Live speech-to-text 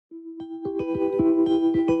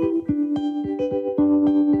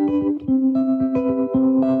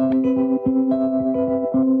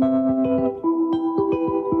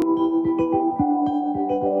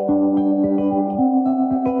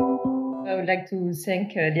like to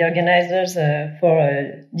thank the organizers for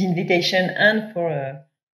the invitation and for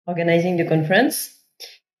organizing the conference.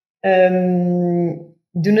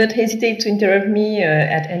 Do not hesitate to interrupt me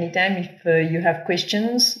at any time if you have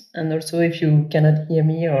questions, and also if you cannot hear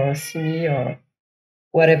me or see me or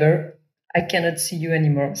whatever. I cannot see you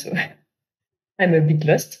anymore, so I'm a bit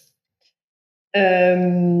lost.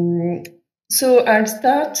 So I'll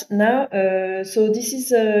start now. So this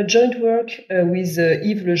is a joint work with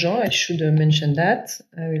Yves Le Jan. I should mention that.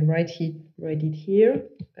 I will write it here.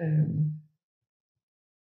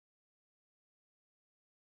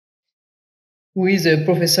 Who is a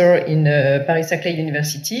professor in Paris-Saclay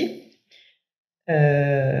University.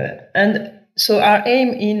 And so our aim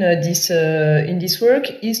in this work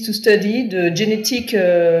is to study the genetic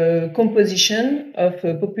composition of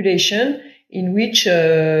a population in which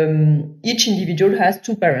each individual has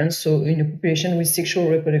two parents, so in a population with sexual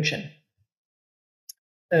reproduction.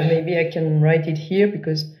 Maybe I can write it here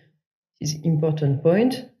because it's an important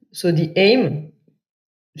point. So the aim,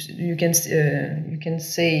 you can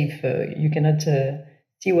say if you cannot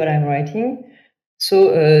see what I'm writing. So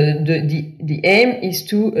the aim is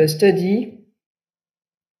to study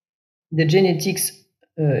the genetics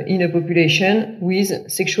in a population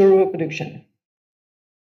with sexual reproduction.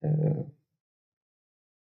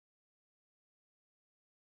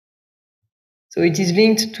 So it is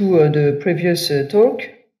linked to the previous talk.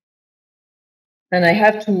 And I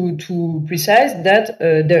have to precise that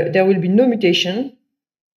there will be no mutation.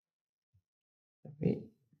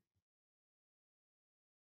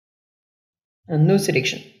 And no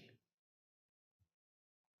selection.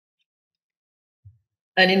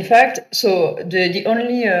 And in fact, so the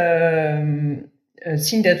only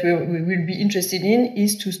thing that we will be interested in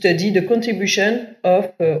is to study the contribution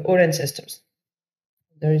of all ancestors.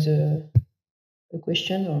 There is a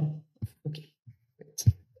question, or okay.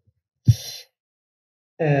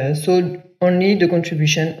 So only the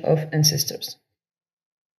contribution of ancestors.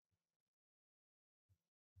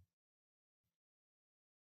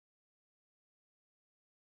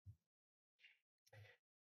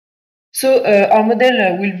 So our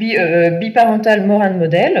model will be a biparental Moran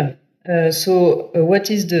model. So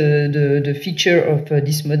what is the feature of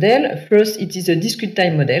this model? First, it is a discrete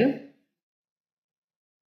time model.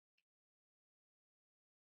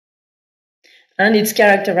 And it's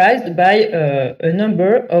characterized by a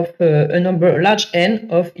number large n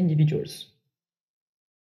of individuals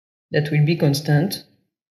that will be constant.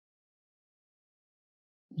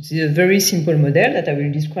 This is a very simple model that I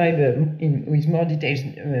will describe with more details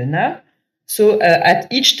now. So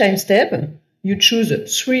at each time step, you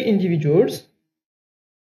choose three individuals,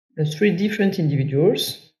 three different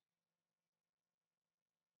individuals.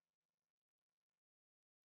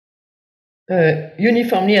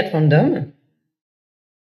 Uniformly at random.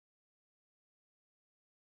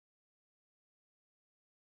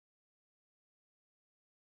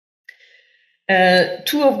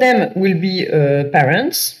 Two of them will be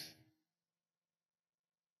parents,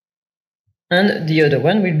 and the other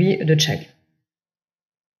one will be the child.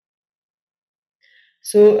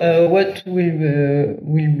 So what will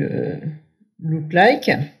look like?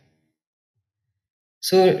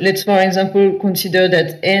 So let's, for example, consider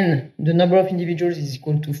that n, the number of individuals, is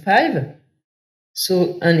equal to 5.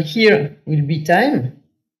 So, and here will be time.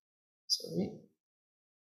 Sorry.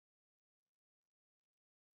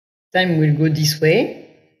 Time will go this way.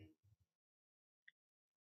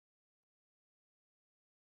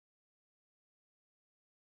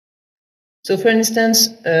 So, for instance,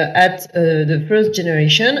 at the first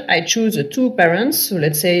generation, I choose two parents. So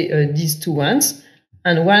let's say these two ones,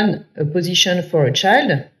 and one position for a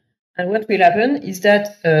child. And what will happen is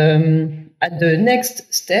that at the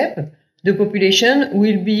next step, the population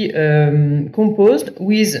will be composed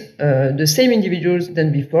with the same individuals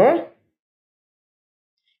than before,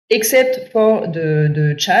 except for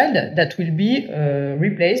the child that will be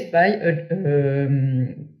replaced by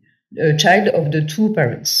a child of the two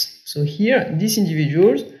parents. So here, this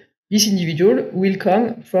individual will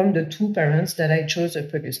come from the two parents that I chose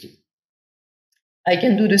previously. I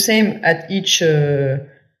can do the same at each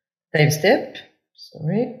time step.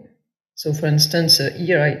 Sorry. So for instance,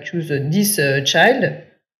 here I choose this child,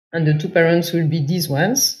 and the two parents will be these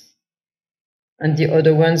ones, and the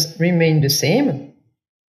other ones remain the same,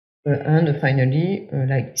 and finally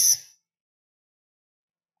like this.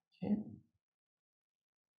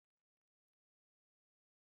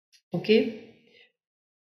 Okay.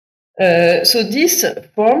 So this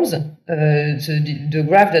forms the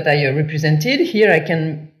graph that I represented. Here I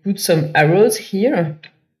can put some arrows here.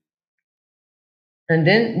 And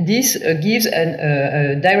then this gives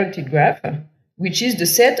a directed graph which is the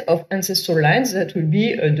set of ancestor lines that will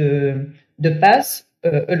be the path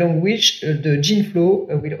along which the gene flow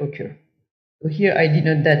will occur. So here I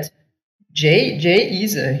denote that J. J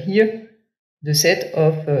is here the set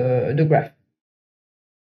of the graph.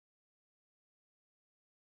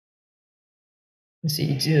 You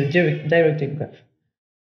see, it's a directed graph.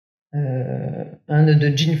 And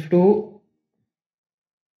the gene flow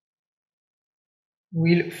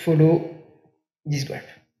will follow this graph.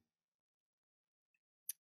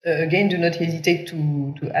 Again, do not hesitate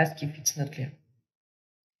to ask if it's not clear.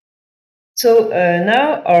 So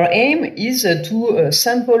now our aim is to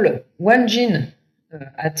sample one gene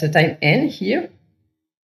at time n here,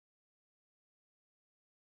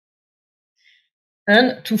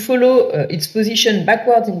 and to follow its position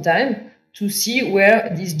backwards in time to see where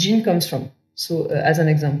this gene comes from. So as an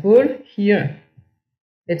example, here,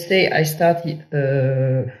 let's say I start,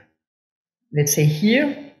 let's say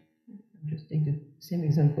here, just take the same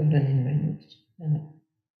example than in my notes. No,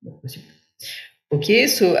 not possible. Okay,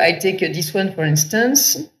 so I take this one for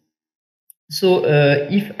instance. So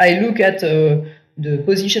if I look at the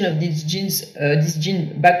position of these genes, this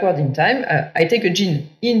gene backward in time, I take a gene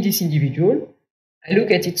in this individual. I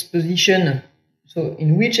look at its position, so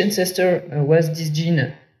in which ancestor was this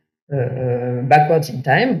gene backwards in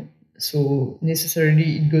time. So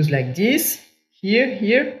necessarily it goes like this, here,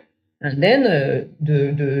 here, and then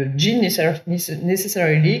the gene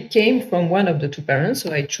necessarily came from one of the two parents.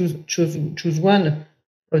 So I choose one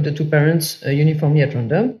of the two parents uniformly at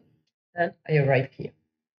random, and I arrive here.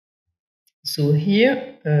 So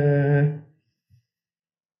here,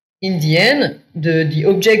 in the end, the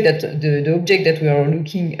object that we are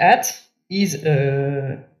looking at is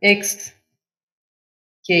x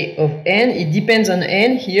k of n. It depends on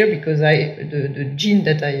n here because the gene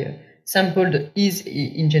that I sampled is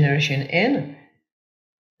in generation n.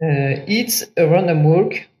 It's a random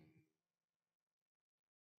walk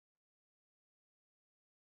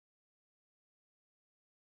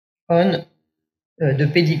on the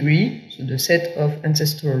pedigree, so the set of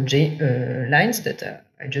ancestral lines that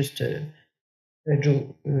I just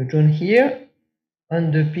drawn here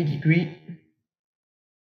on the pedigree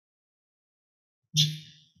G.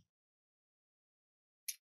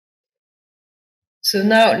 So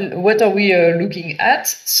now, what are we looking at?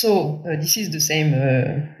 So this is the same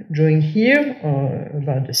drawing here, or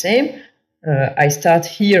about the same. I start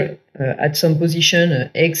here at some position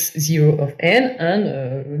x0 of n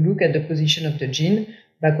and look at the position of the gene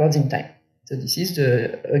backwards in time. So this is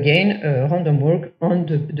again random walk on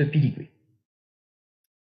the pedigree.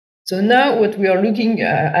 So now what we are looking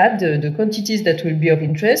at, the quantities that will be of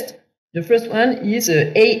interest. The first one is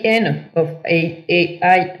an of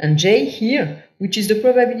ai and j here, which is the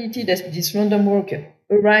probability that this random walk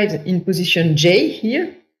arrives in position j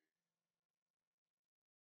here.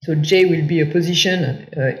 So j will be a position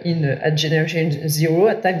at generation 0,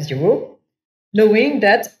 at time 0, knowing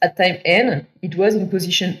that at time n it was in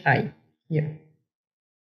position I here,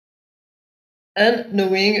 and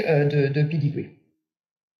knowing the pedigree.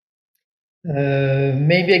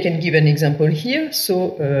 Maybe I can give an example here.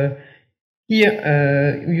 So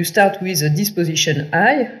here you start with this position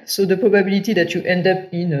I. So the probability that you end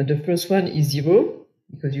up in the first one is 0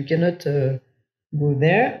 because you cannot go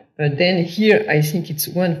there. Then here I think it's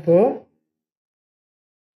 1, 4.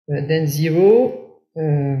 Then 0.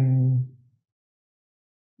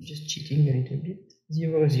 Just cheating a little bit.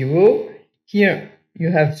 0, 0. Here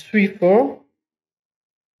you have 3, 4.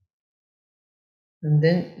 And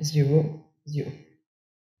then 0, 0.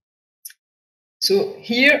 So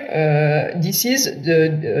here, this is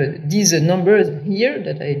these numbers here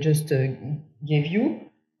that I just gave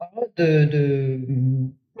you are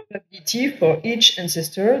the probability for each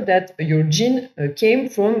ancestor that your gene came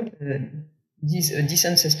from this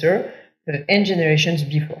ancestor n generations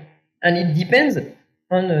before, and it depends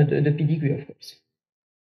on the pedigree, of course.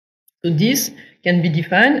 So this can be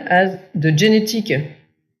defined as the genetic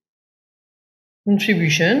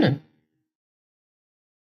contribution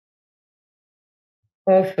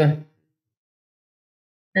of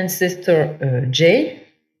ancestor J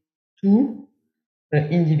to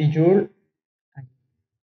individual I.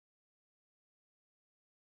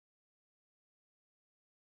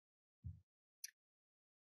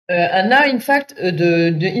 And now, in fact,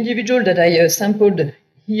 the individual that I sampled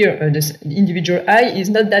here, the individual I, is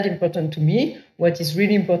not that important to me. What is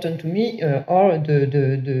really important to me are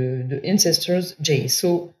the ancestors J.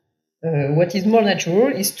 So what is more natural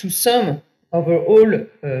is to sum over all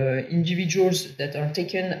individuals that are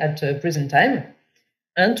taken at present time,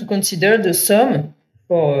 and to consider the sum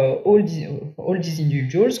for all these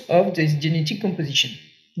individuals of this genetic composition.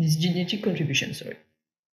 this genetic contribution, sorry.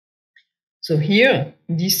 So here,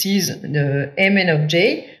 this is the Mn of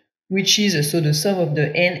j, which is so the sum of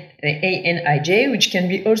the n, a, n, I, j, which can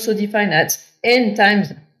be also defined as n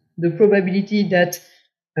times the probability that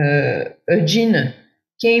a gene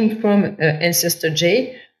came from ancestor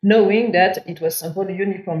j, knowing that it was sampled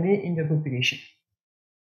uniformly in the population.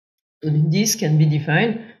 So this can be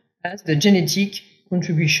defined as the genetic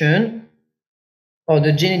contribution or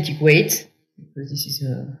the genetic weight, because this is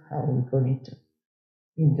how we call it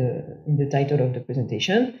in the title of the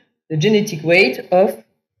presentation, the genetic weight of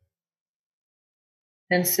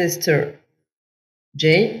ancestor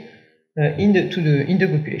j in the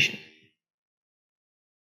population.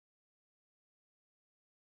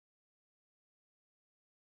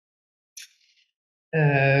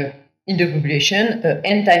 In the population,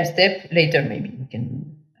 n time step later, maybe we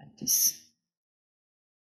can add this.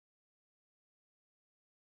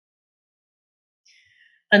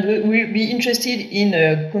 And we'll be interested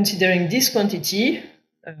in considering this quantity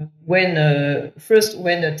when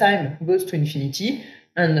the time goes to infinity,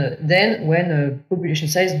 and then when population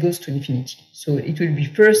size goes to infinity. So it will be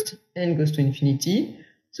first n goes to infinity.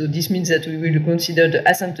 So this means that we will consider the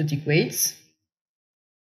asymptotic weights.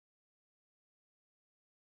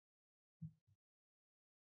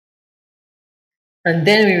 And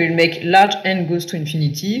then we will make large n goes to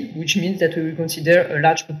infinity, which means that we will consider a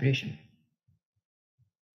large population.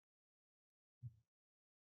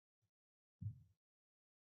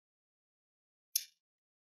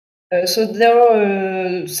 So there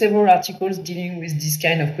are several articles dealing with this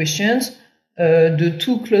kind of questions. The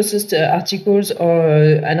two closest articles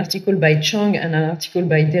are an article by Chang and an article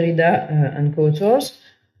by Derrida and co-authors.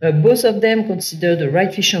 Both of them consider the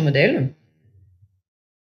Wright-Fisher model.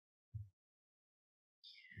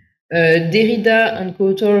 Derrida and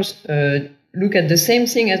co-authors look at the same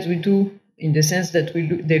thing as we do, in the sense that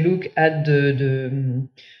they look at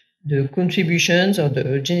the contributions or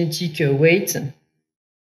the genetic weight,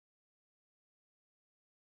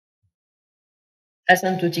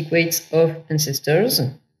 asymptotic weights of ancestors,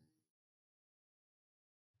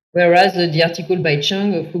 whereas the article by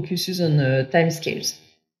Chang focuses on time scales.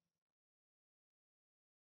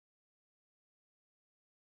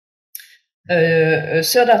 A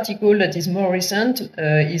third article that is more recent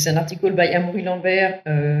is an article by Henri Lambert,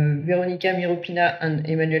 Veronica Miropina, and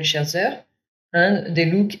Emmanuel Scherzer, and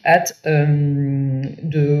they look at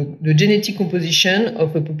the genetic composition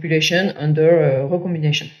of a population under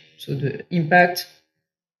recombination. So the impact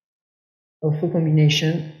of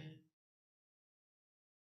recombination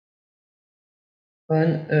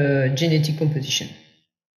on genetic composition.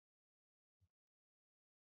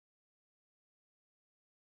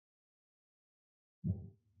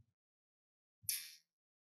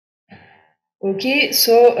 Okay,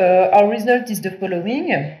 so our result is the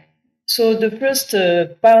following. So the first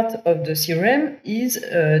part of the theorem is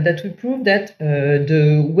that we prove that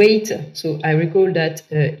the weight, so I recall that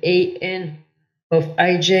an of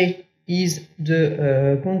ij is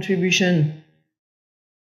the contribution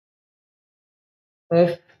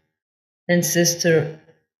of ancestor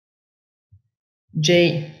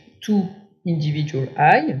j to individual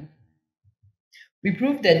I. We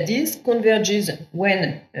prove that this converges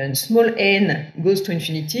when small n goes to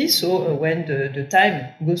infinity, so when the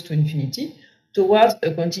time goes to infinity, towards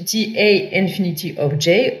a quantity a infinity of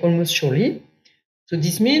j almost surely. So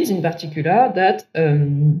this means in particular that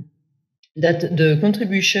that the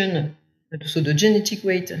contribution, so the genetic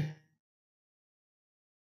weight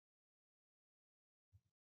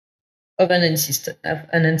of an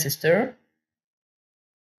ancestor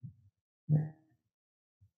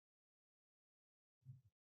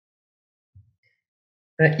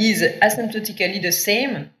is asymptotically the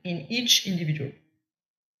same in each individual.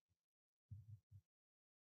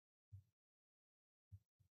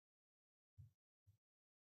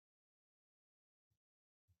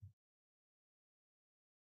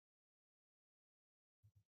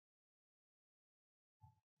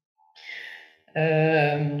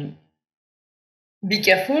 Be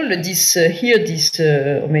careful. This here, this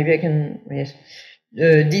or maybe I can yes.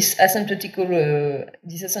 This asymptotic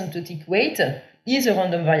weight is a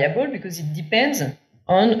random variable because it depends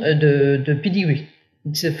on the pedigree.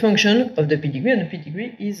 It's a function of the pedigree, and the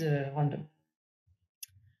pedigree is random.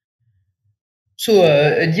 So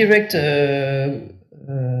a direct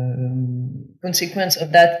consequence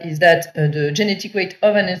of that is that the genetic weight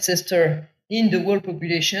of an ancestor in the whole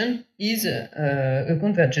population is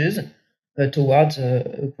converges towards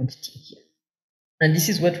a quantity here. And this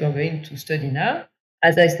is what we're going to study now.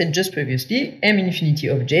 As I said just previously, m infinity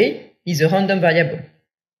of j is a random variable.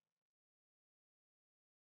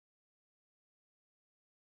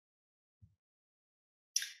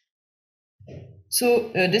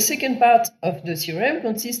 So the second part of the theorem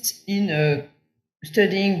consists in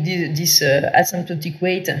studying this asymptotic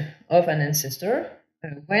weight of an ancestor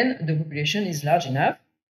when the population is large enough.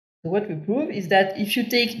 So what we prove is that if you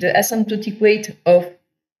take the asymptotic weight of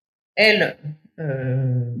L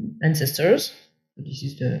ancestors, so this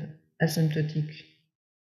is the asymptotic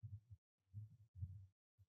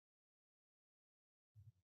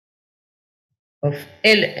of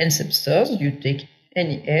L ancestors, you take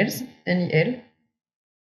any L,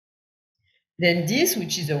 then this,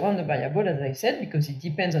 which is a random variable, as I said, because it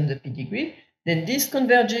depends on the pedigree, then this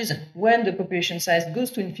converges when the population size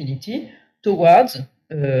goes to infinity towards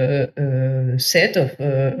a set of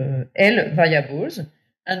L variables,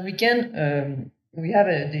 and we can we have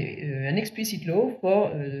an explicit law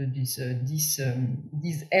for these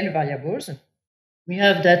L variables. We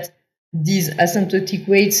have that these asymptotic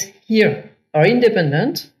weights here are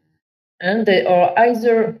independent, and they are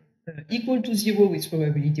either equal to 0 with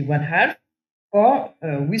probability 1/2, or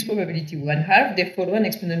with probability 1/2, they follow an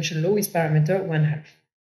exponential law with parameter 1/2.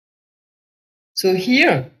 So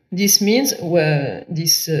here, this means an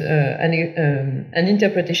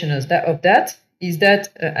interpretation of that is that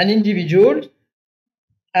an individual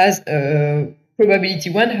has a probability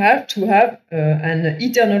 1/2 to have an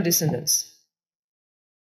eternal descendants.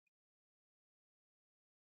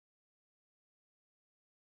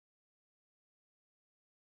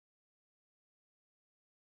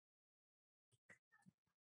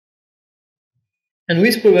 And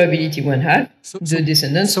with probability 1/2, the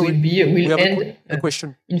descendants will end a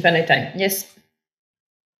question. Infinite time. Yes.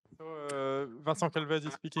 So, Vincent Calvez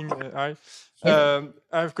is speaking. Hi. I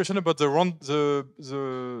have a question about the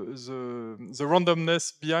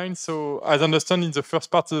randomness behind. So, as I understand, in the first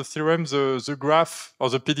part of the theorem, the graph or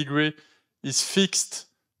the pedigree is fixed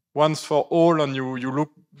once for all, and you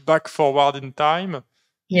look back forward in time.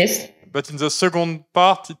 Yes. But in the second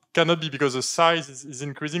part, it cannot be because the size is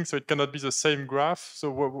increasing, so it cannot be the same graph.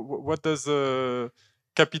 So what does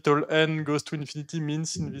capital N goes to infinity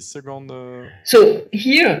means in this second? So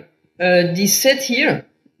here, this set here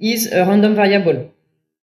is a random variable.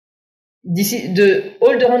 This is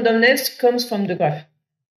all the randomness comes from the graph.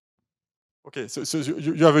 Okay, so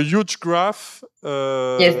you have a huge graph.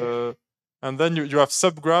 Yes. And then you have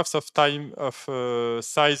subgraphs of time of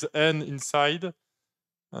size N inside.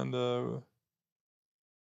 And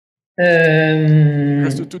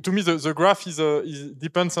because to me the graph is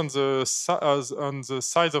depends on the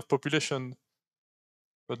size of population,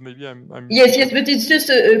 but maybe I'm yes, but it's just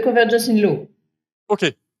a convergence in law.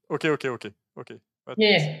 Okay. But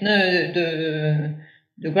yeah, no,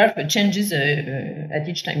 the graph changes at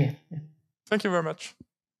each time. Yeah. Thank you very much.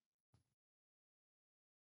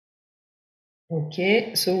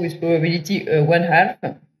 Okay, so with probability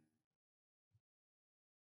 1/2.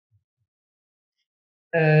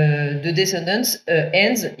 The descendants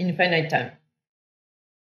ends in finite time.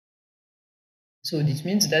 So this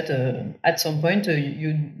means that at some point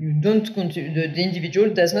you don't the individual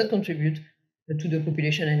does not contribute to the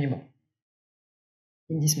population anymore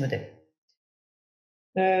in this model.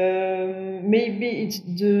 Maybe it's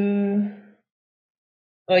the.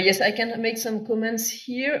 Oh yes, I can make some comments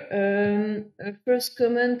here. First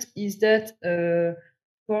comment is that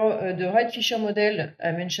for the Wright-Fisher model,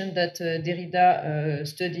 I mentioned that Derrida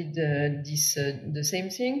studied the same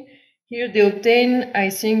thing. Here they obtain, I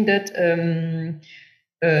think that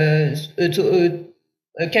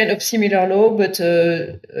a kind of similar law, but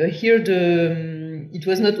here it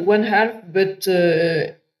was not 1/2, but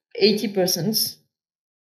 80%.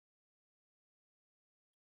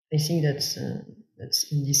 I think that's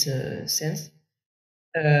in this sense.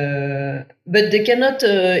 But they cannot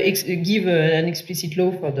give an explicit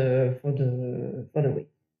law for the way.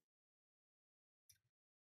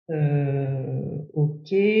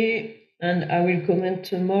 Okay, and I will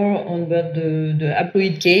comment more on the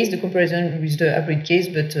haploid case, the comparison with the haploid case,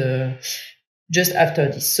 but just after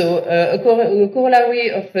this. So a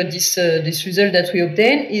corollary of this result that we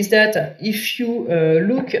obtain is that if you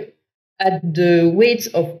look at the weights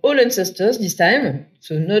of all ancestors this time,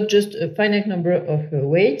 so not just a finite number of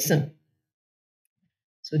weights.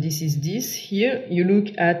 So this is this here. You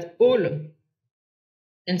look at all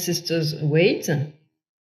ancestors' weights.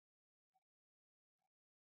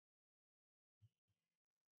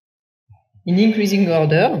 In increasing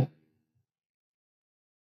order.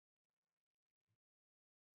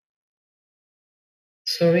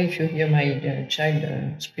 Sorry if you hear my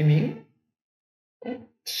child screaming.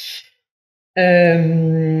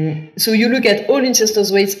 So you look at all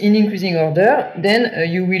ancestors' weights in increasing order, then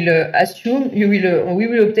you will we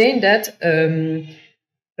will obtain that.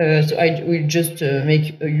 So I will just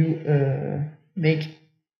make you make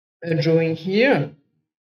a drawing here.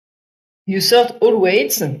 You sort all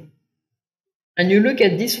weights, and you look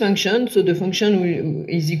at this function. So the function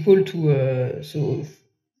is equal to, so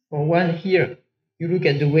for one here, you look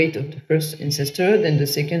at the weight of the first ancestor, then the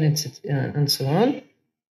second, and so on.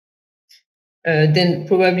 Then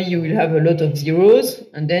probably you will have a lot of zeros,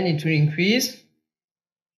 and then it will increase.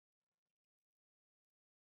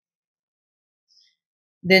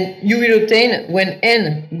 Then you will obtain, when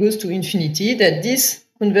n goes to infinity, that this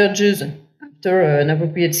converges after an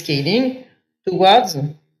appropriate scaling towards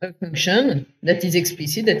a function that is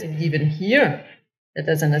explicit, that is given here, that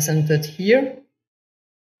has an asymptote here.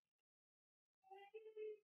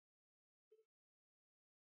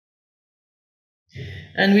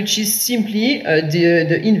 And which is simply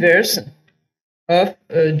the inverse of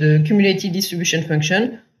the cumulative distribution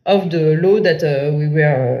function of the law that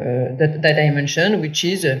that I mentioned, which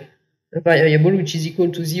is a variable which is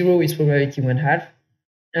equal to 0 with probability 1/2,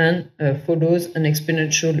 and follows an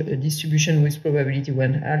exponential distribution with probability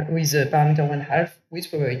 1/2, with parameter 1/2 with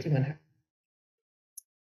probability 1/2.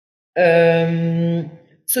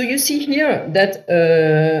 So you see here that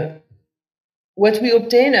what we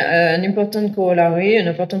obtain, an important corollary, an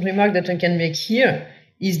important remark that I can make here,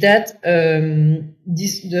 is that the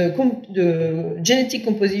genetic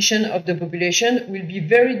composition of the population will be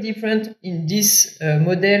very different in this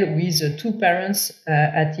model with two parents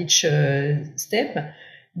at each step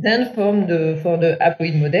than for the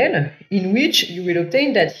haploid model, in which you will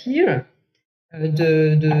obtain that here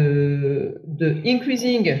the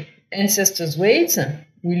increasing ancestors' weights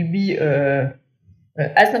will be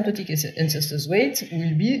asymptotic ancestors' weight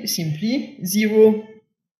will be simply 0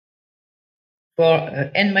 for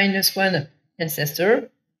n-1 ancestors,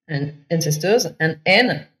 and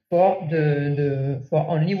n for for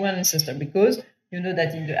only one ancestor, because you know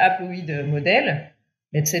that in the haploid model,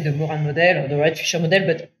 let's say the Moran model or the Wright-Fisher model,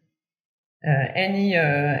 but any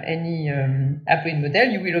haploid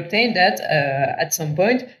model, you will obtain that at some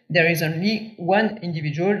point there is only one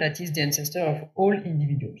individual that is the ancestor of all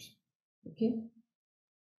individuals. Okay.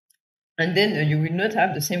 And then you will not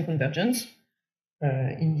have the same convergence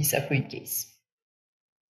in this haploid case.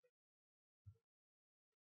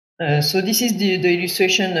 So this is the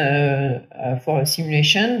illustration for a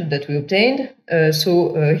simulation that we obtained.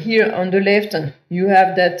 So here on the left, you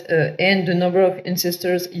have that n, the number of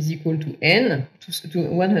ancestors, is equal to n, to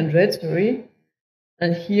 100, sorry.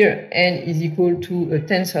 And here n is equal to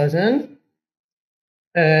 10,000.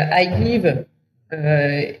 I give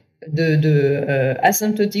the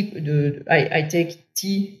asymptotic, I take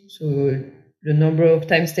t, so the number of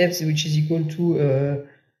time steps, which is equal to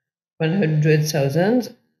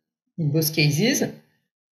 100,000 in both cases,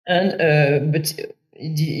 and but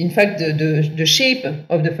in fact the shape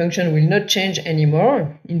of the function will not change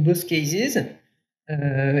anymore in both cases.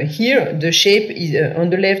 Here the shape is on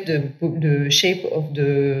the left, the shape of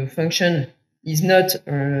the function is not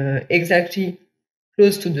exactly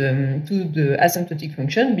close to the asymptotic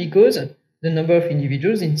function, because the number of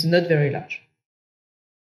individuals is not very large.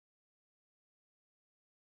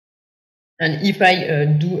 And if I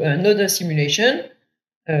do another simulation,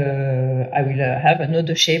 I will have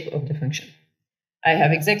another shape of the function. I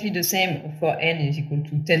have exactly the same for n is equal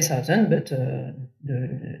to 10,000, but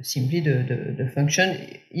simply the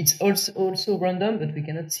function, it's also random, but we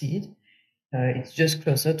cannot see it. It's just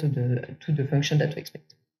closer to the function that we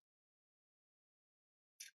expect.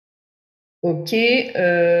 Okay,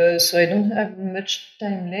 so I don't have much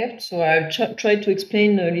time left, so I'll try to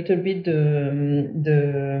explain a little bit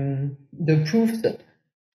the proofs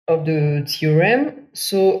of the theorem.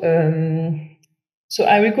 So so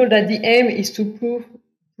I recall that the aim is to prove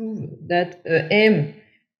that m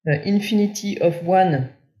infinity of 1,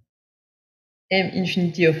 m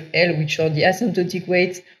infinity of L, which are the asymptotic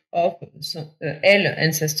weights of L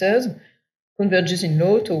ancestors, converges in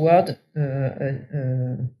law toward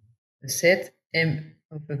a set m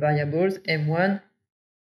of variables m1,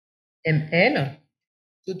 ml.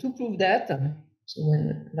 So to prove that, so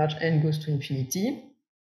when large n goes to infinity,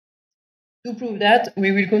 to prove that,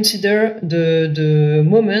 we will consider the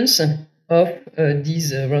moments of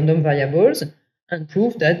these random variables and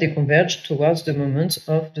prove that they converge towards the moments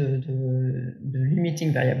of the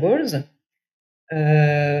limiting variables.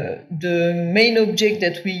 The main object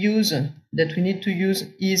that we need to use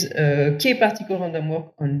is k-particle random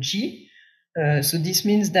walk on G. So this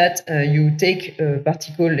means that you take a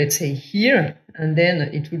particle, let's say here, and then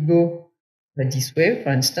it will go this way,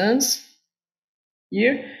 for instance.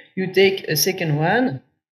 Here, you take a second one,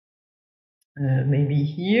 maybe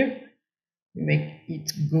here, you make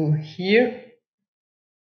it go here,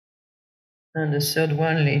 and the third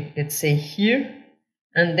one, let's say here.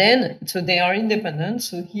 And then, so they are independent.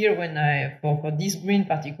 So here, when for this green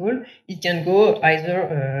particle, it can go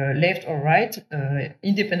either left or right,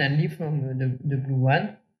 independently from the blue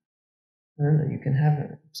one. And you can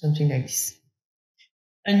have something like this.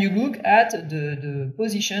 And you look at the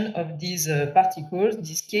position of these particles,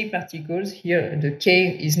 these k particles. Here, the k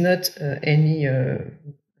is not any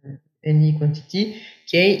quantity.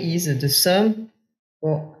 K is the sum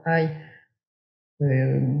for I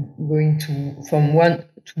going to from 1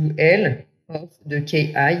 to L of the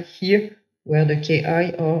Ki here, where the Ki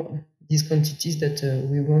are these quantities that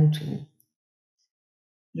we want to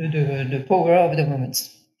do the power of the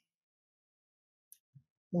moments.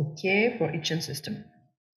 Okay, for each ancestor.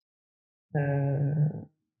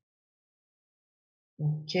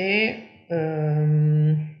 Okay.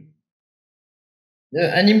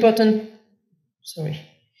 An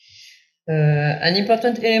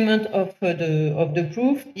important element of the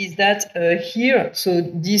proof is that here, so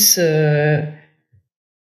this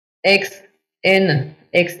xn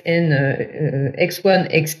x1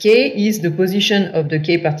 xk is the position of the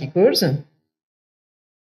k particles.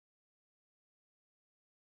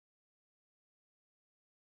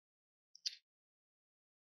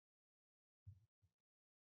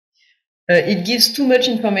 It gives too much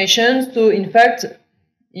information, so in fact,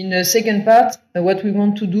 in the second part, what we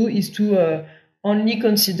want to do is to only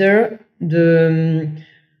consider the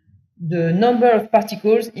number of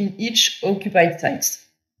particles in each occupied site.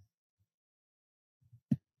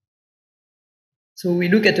 So we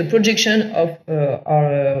look at the projection of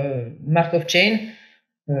our Markov chain,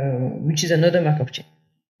 which is another Markov chain.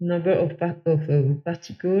 Number of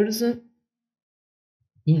particles in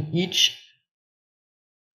each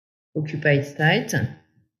occupied site.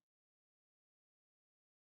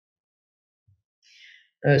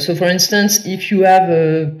 So, for instance, if you have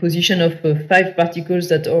a position of 5 particles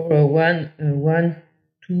that are 1,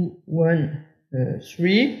 2, 1,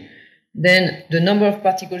 3, then the number of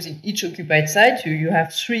particles in each occupied site, you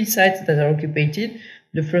have 3 sites that are occupied.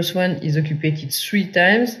 The first one is occupied 3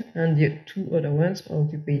 times, and the 2 other ones are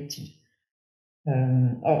occupied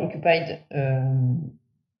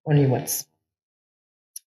only once.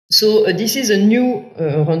 So this is a new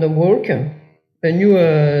random walk, a new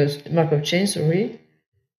Markov chain, sorry.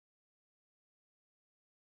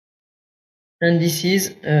 And this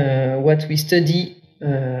is what we study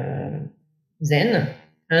then,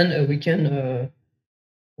 and we can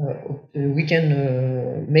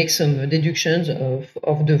make some deductions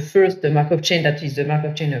of the first Markov chain, that is the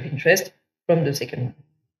Markov chain of interest, from the second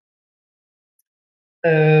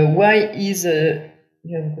one. Why is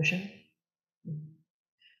you have a question?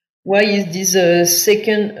 Why is this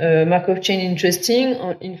second Markov chain interesting?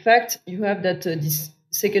 In fact, you have that this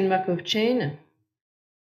second Markov chain,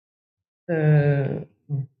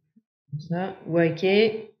 yk,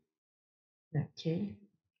 okay.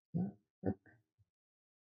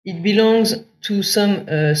 It belongs to some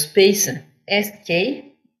space Sk,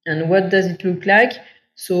 and what does it look like?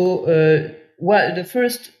 So the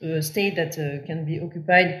first state that can be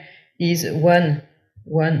occupied is 1,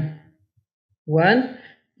 1, 1,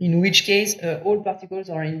 in which case all particles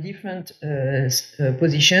are in different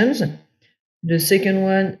positions. The second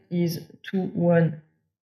one is 2, 1,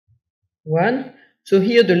 1. So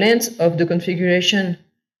here the length of the configuration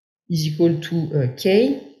is equal to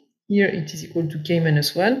k. Here it is equal to k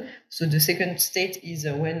minus 1. So the second state is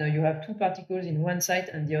when you have 2 particles in one site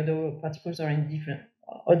and the other particles are in different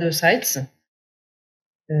other sites.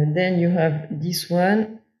 Then you have this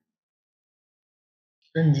one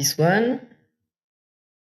and this one,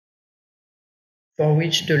 for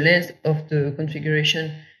which the length of the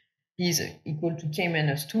configuration is equal to k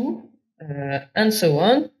minus 2, and so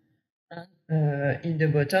on. And in the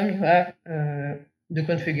bottom, you have the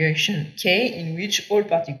configuration k, in which all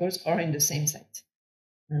particles are in the same site.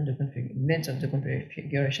 And the length of the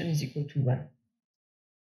configuration is equal to 1.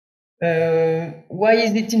 Why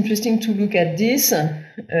is it interesting to look at this?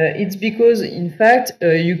 It's because, in fact,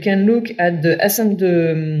 you can look at the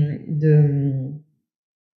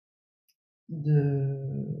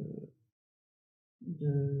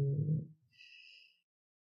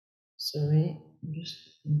sorry,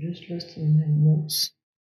 just lost in my notes.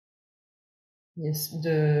 Yes,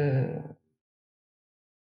 the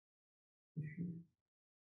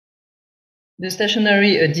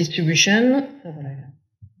stationary distribution.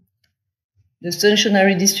 The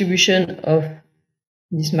stationary distribution of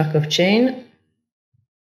this Markov chain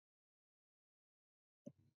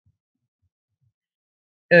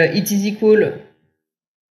it is equal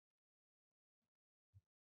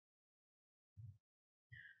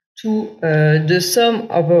to the sum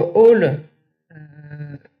over all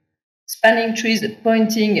spanning trees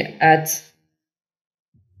pointing at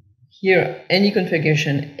here any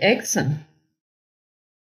configuration X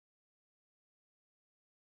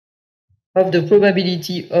of the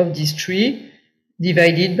probability of this tree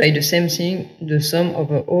divided by the same thing, the sum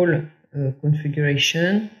over all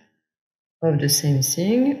configuration of the same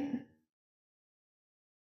thing.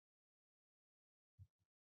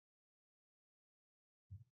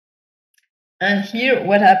 And here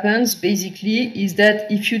what happens basically is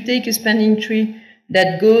that if you take a spanning tree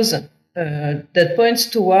that goes, that points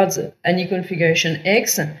towards any configuration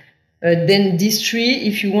X, then this tree,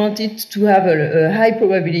 if you want it to have a high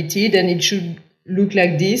probability, then it should look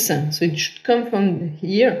like this. So it should come from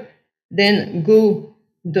here, then go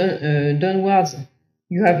downwards.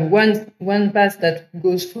 You have one path that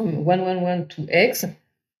goes from 1, 1, 1 to X,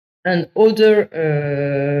 and other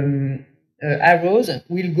arrows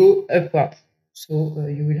will go upward. So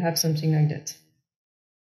you will have something like that.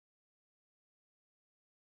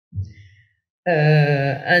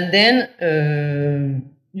 And then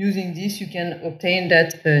using this, you can obtain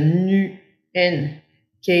that nu n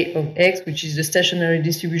k of x, which is the stationary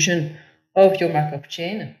distribution of your Markov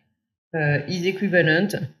chain, is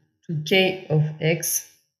equivalent to k of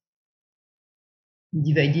x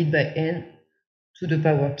divided by n to the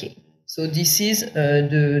power k. So this is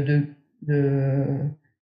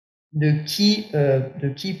the key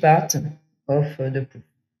part of the proof.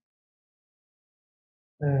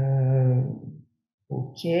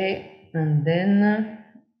 Okay, and then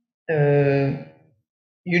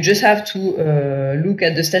you just have to look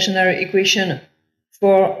at the stationary equation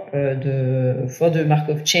for the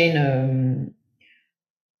Markov chain.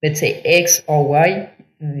 Let's say x or y,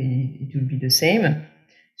 it will be the same.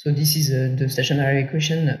 So this is the stationary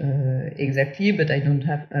equation exactly, but I don't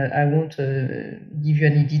have. I won't give you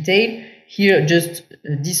any detail here. Just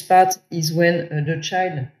this part is when the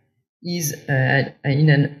child is in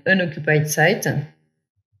an unoccupied site.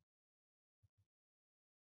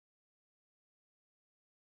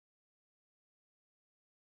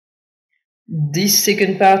 This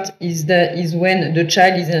second part is when the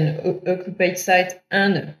child is in an occupied site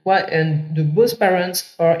and the both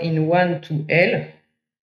parents are in 1 to L.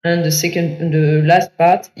 And the last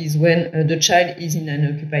part is when the child is in an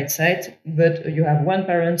occupied site, but you have one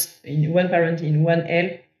parent in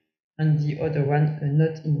 1L and the other one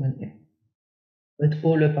not in 1L. But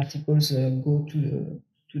all the particles go to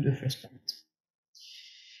the first parent.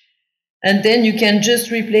 And then you can just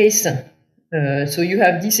replace. So you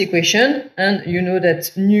have this equation, and you know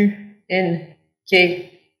that nu n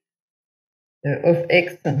k of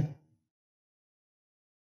x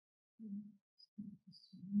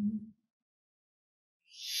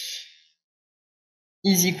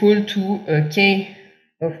is equal to k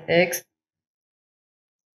of x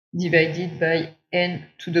divided by n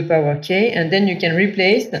to the power k, and then you can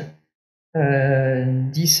replace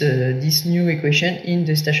this new equation in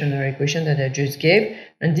the stationary equation that I just gave,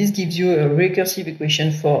 and this gives you a recursive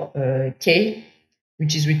equation for k,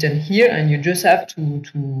 which is written here, and you just have to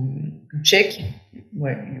check.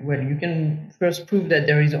 Well, you can first prove that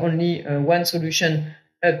there is only one solution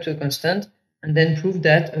up to a constant, and then prove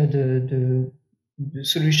that the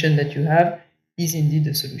solution that you have is indeed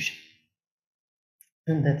the solution.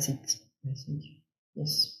 And that's it, I think.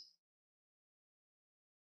 Yes.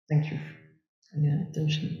 Thank you for your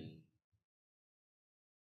attention.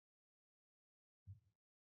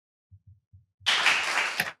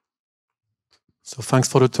 So thanks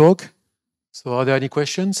for the talk. So are there any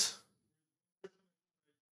questions?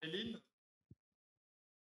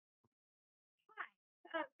 Hi,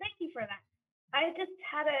 thank you for that. I just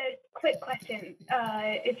had a quick question,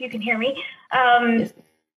 if you can hear me. Yes.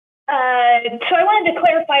 So I wanted to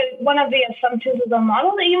clarify one of the assumptions of the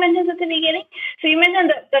model that you mentioned at the beginning. So you mentioned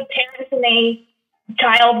that the parents and a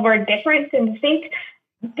child were different and distinct.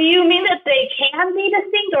 Do you mean that they can be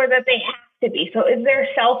distinct or that they have to be? So is there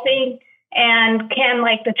selfing, and can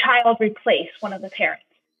like the child replace one of the parents?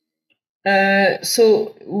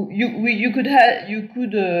 So you could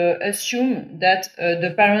assume that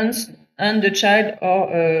the parents and the child are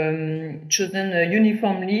chosen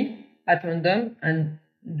uniformly at random and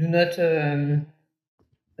do not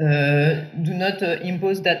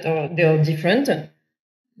impose that they are different.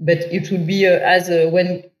 But it will be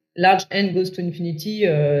when large n goes to infinity,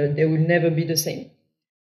 they will never be the same.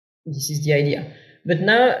 This is the idea. But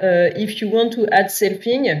now, if you want to add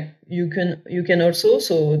selfing, you can also.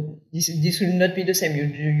 So this will not be the same.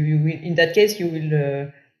 You will, in that case, you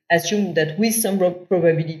will assume that with some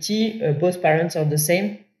probability, both parents are the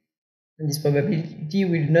same, and this probability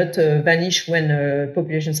will not vanish when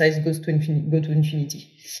population size goes to infinity.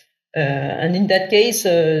 And in that case,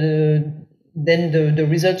 then the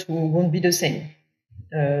results won't be the same.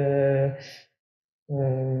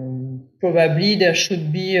 Probably there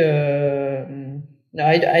should be. No,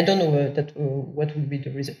 I don't know what will be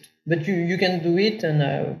the result, but you can do it,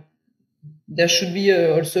 and there should be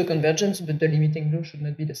also convergence, but the limiting law should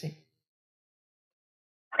not be the same.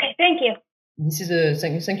 Okay, thank you. This is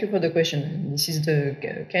thank you for the question. This is the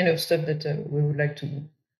kind of stuff that we would like to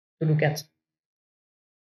look at.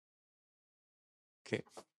 Okay.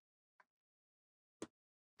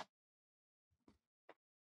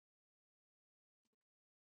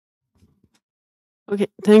 Okay,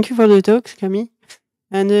 thank you for the talk, Camille.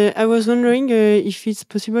 And I was wondering if it's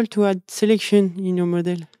possible to add selection in your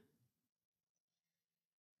model.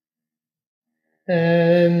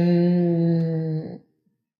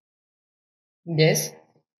 Yes,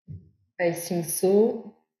 I think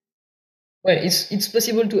so. Well, it's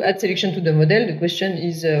possible to add selection to the model. The question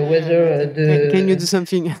is whether Can you do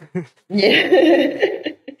something? Yeah.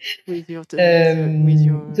 with your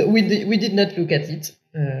so we did not look at it.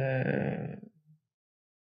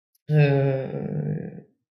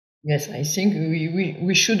 Yes, I think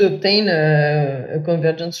we should obtain a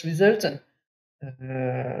convergence result.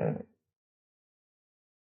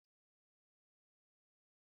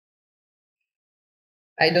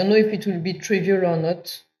 I don't know if it will be trivial or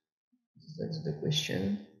not. That's the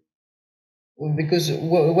question. Because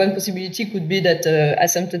one possibility could be that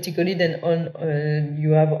asymptotically, then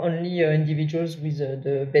you have only individuals with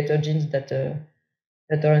the better genes that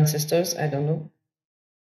are ancestors. I don't know.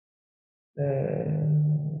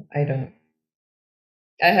 I don't know.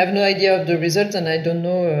 I have no idea of the result, and I don't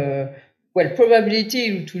know. Well, probably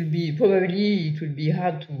it will be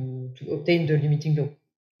hard to obtain the limiting law.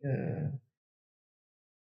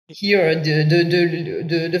 Here,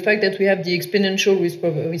 the fact that we have the exponential with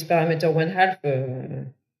parameter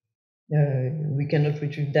 1/2, we cannot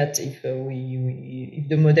retrieve that if if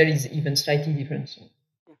the model is even slightly different. So.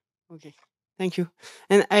 Okay, thank you.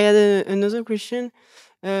 And I had another question.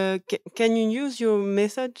 Can you use your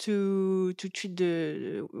method to treat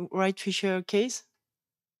the Wright-Fisher case,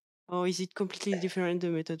 or is it completely different, the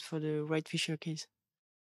method for the Wright-Fisher case?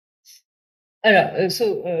 Alors,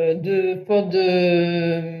 for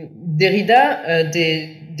the Derrida,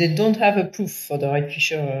 they don't have a proof for the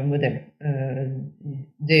Wright-Fisher model.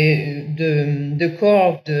 The core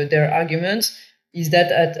of their arguments is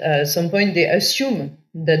that at some point they assume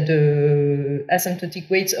that the asymptotic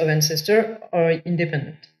weights of ancestor are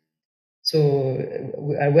independent. So,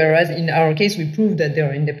 whereas in our case we prove that they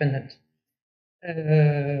are independent.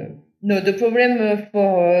 No, the problem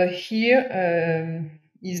for here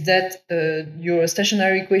is that your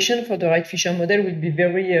stationary equation for the Wright-Fisher model will be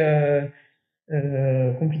very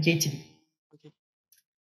complicated. Okay.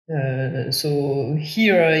 So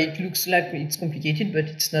here it looks like it's complicated, but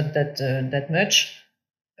it's not that much.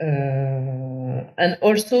 And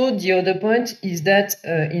also the other point is that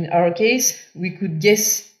in our case we could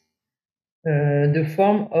guess the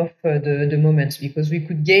form of the moments, because we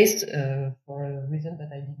could guess for a reason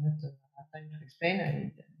that I did not have time to explain.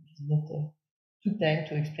 I did not take time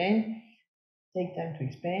to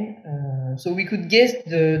explain. So we could guess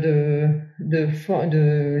the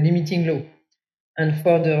limiting law, and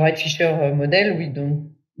for the Wright-Fisher model,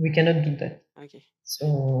 we cannot do that. Okay.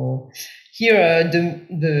 So here,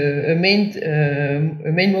 the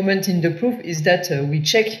main moment in the proof is that we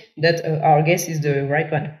check that our guess is the right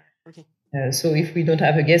one. Okay. So if we don't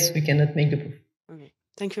have a guess, we cannot make the proof. Okay.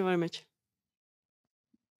 Thank you very much.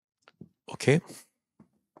 Okay.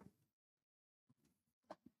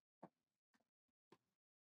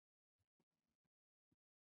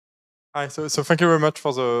 Hi, so thank you very much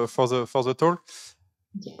for the talk.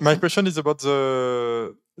 Yes. My question is about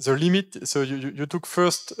the limit. So you took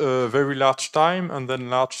first very large time and then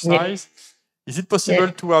large size. Yeah. Is it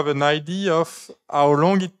possible to have an idea of how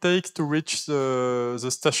long it takes to reach the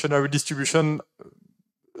stationary distribution,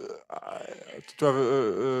 to have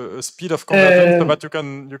a speed of convergence, so that you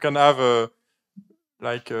can have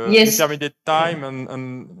intermediate time and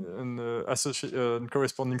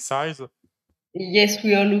corresponding size? Yes,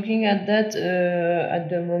 we are looking at that at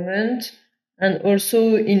the moment, and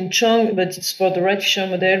also in Chang, but it's for the Wright-Fisher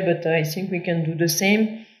model. But I think we can do the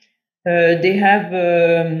same. They have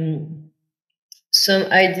some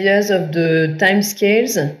ideas of the time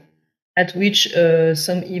scales at which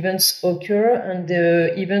some events occur, and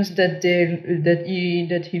the events that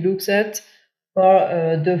he looks at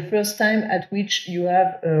are the first time at which you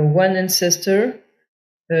have one ancestor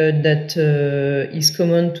that is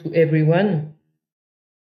common to everyone.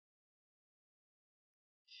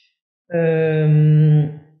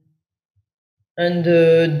 And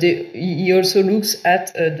he also looks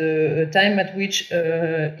at the time at which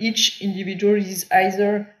each individual is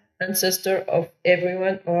either ancestor of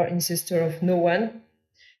everyone or ancestor of no one.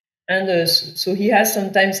 And so he has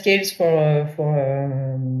some time scales for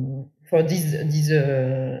these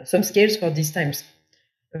some scales for these times.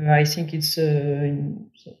 I think it's n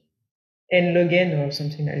log n or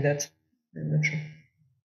something like that. I'm not sure.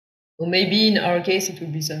 Or maybe in our case it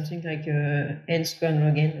would be something like n squared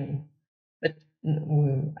log n. But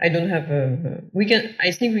I don't have we can.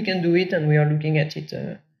 I think we can do it, and we are looking at it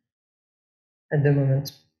at the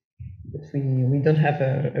moment. But we don't have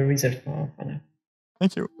a result for now.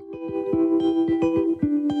 Thank you.